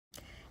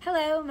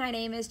Hello, my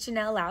name is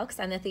Janelle Laux.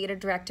 I'm the theater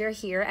director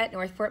here at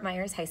North Fort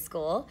Myers High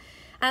School.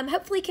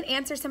 Hopefully can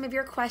answer some of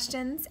your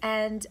questions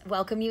and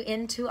welcome you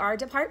into our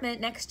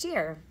department next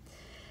year.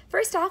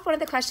 First off, one of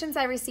the questions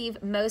I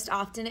receive most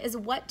often is,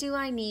 what do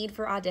I need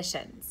for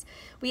auditions?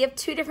 We have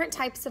two different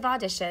types of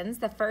auditions.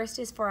 The first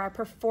is for our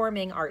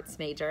performing arts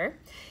major.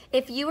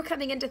 If you are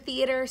coming into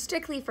theater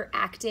strictly for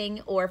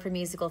acting or for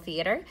musical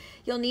theater,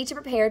 you'll need to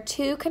prepare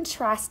two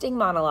contrasting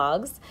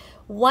monologues,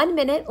 1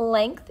 minute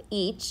length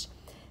each,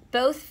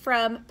 both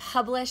from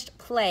published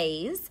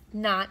plays,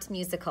 not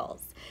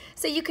musicals.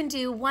 So you can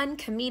do one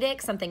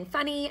comedic, something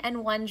funny,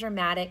 and one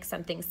dramatic,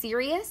 something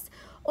serious,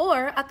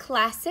 or a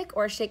classic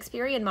or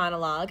Shakespearean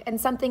monologue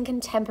and something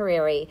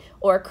contemporary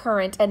or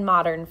current and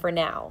modern for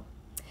now.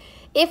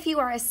 If you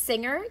are a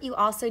singer, you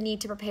also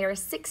need to prepare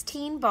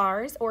 16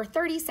 bars or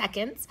 30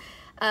 seconds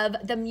of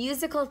the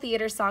musical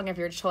theater song of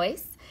your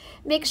choice.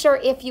 Make sure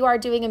if you are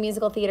doing a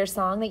musical theater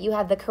song that you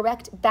have the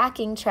correct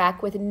backing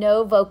track with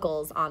no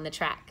vocals on the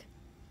track.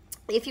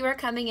 If you are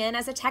coming in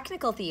as a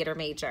technical theater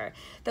major,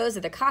 those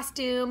are the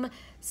costume,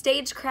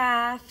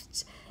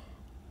 stagecraft,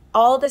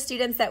 all the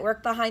students that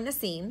work behind the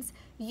scenes,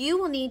 you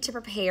will need to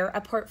prepare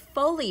a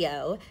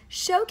portfolio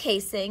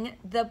showcasing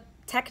the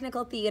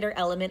technical theater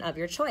element of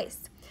your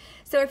choice.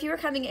 So if you are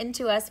coming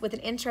into us with an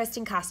interest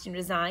in costume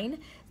design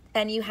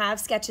and you have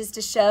sketches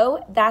to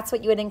show, that's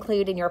what you would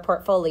include in your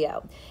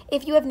portfolio.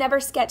 If you have never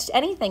sketched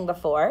anything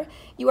before,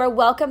 you are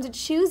welcome to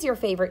choose your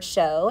favorite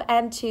show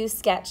and to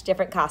sketch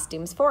different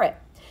costumes for it.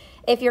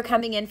 If you're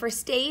coming in for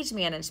stage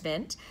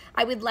management,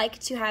 I would like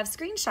to have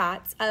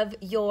screenshots of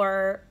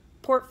your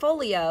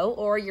portfolio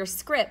or your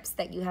scripts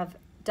that you have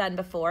done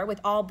before with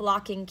all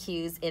blocking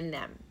cues in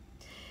them.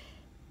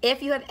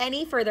 If you have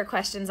any further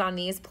questions on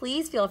these,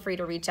 please feel free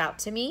to reach out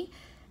to me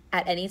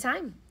at any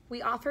time.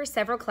 We offer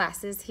several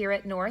classes here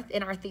at North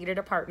in our theater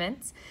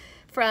departments,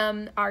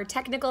 from our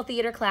technical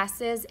theater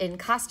classes in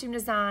costume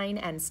design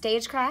and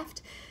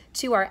stagecraft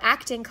to our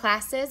acting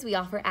classes. We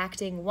offer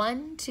acting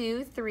 1,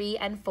 2, 3,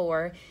 and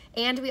 4,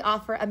 and we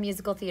offer a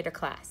musical theater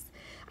class.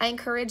 I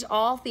encourage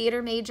all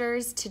theater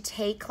majors to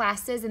take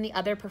classes in the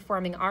other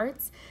performing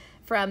arts,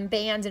 from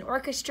band and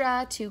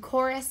orchestra to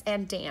chorus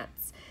and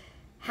dance.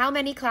 How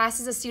many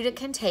classes a student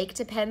can take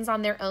depends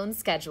on their own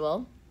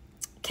schedule.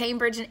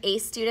 Cambridge and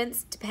ACE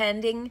students,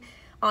 depending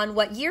on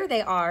what year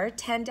they are,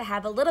 tend to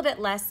have a little bit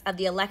less of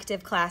the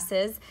elective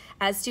classes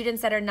as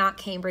students that are not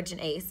Cambridge and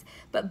ACE.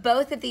 But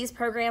both of these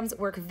programs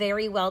work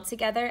very well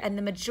together, and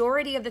the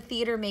majority of the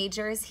theater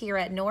majors here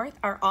at North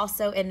are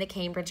also in the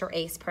Cambridge or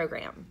ACE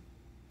program.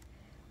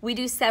 We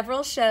do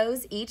several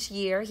shows each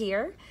year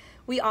here.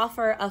 We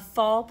offer a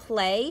fall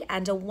play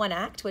and a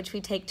one-act, which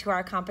we take to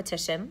our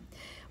competition.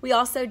 We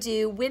also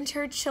do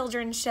winter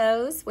children's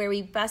shows where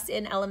we bus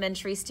in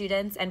elementary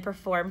students and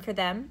perform for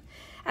them,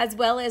 as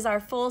well as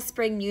our full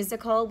spring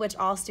musical, which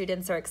all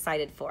students are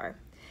excited for.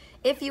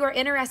 If you are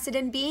interested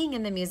in being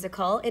in the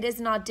musical, it is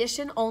an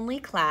audition-only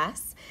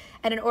class,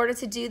 and in order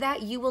to do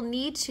that, you will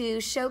need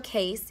to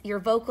showcase your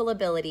vocal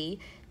ability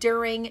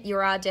during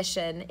your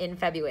audition in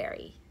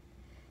February.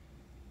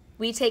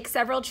 We take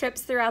several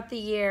trips throughout the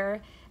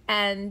year,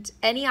 and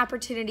any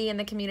opportunity in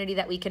the community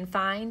that we can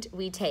find,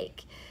 we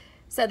take.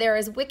 So there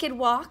is Wicked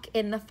Walk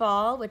in the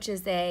fall, which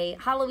is a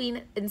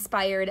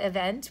Halloween-inspired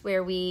event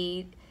where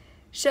we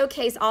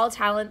showcase all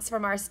talents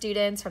from our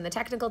students from the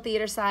technical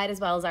theater side as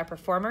well as our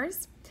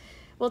performers.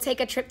 We'll take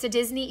a trip to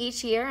Disney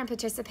each year and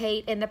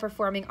participate in the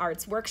performing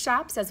arts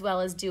workshops as well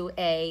as do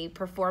a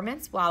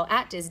performance while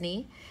at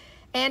Disney.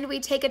 And we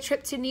take a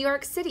trip to New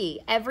York City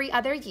every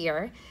other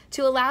year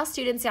to allow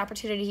students the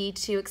opportunity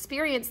to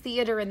experience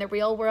theater in the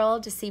real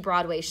world, to see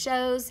Broadway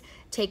shows,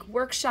 take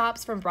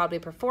workshops from Broadway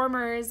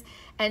performers,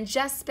 and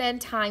just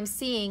spend time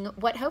seeing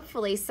what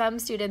hopefully some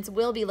students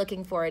will be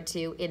looking forward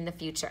to in the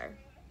future.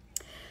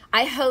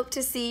 I hope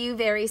to see you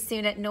very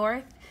soon at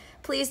North.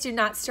 Please do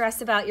not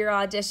stress about your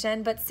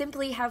audition, but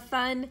simply have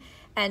fun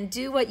and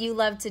do what you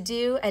love to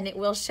do, and it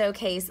will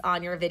showcase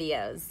on your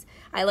videos.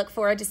 I look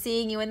forward to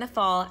seeing you in the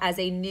fall as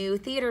a new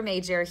theater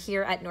major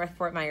here at North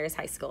Fort Myers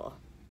High School.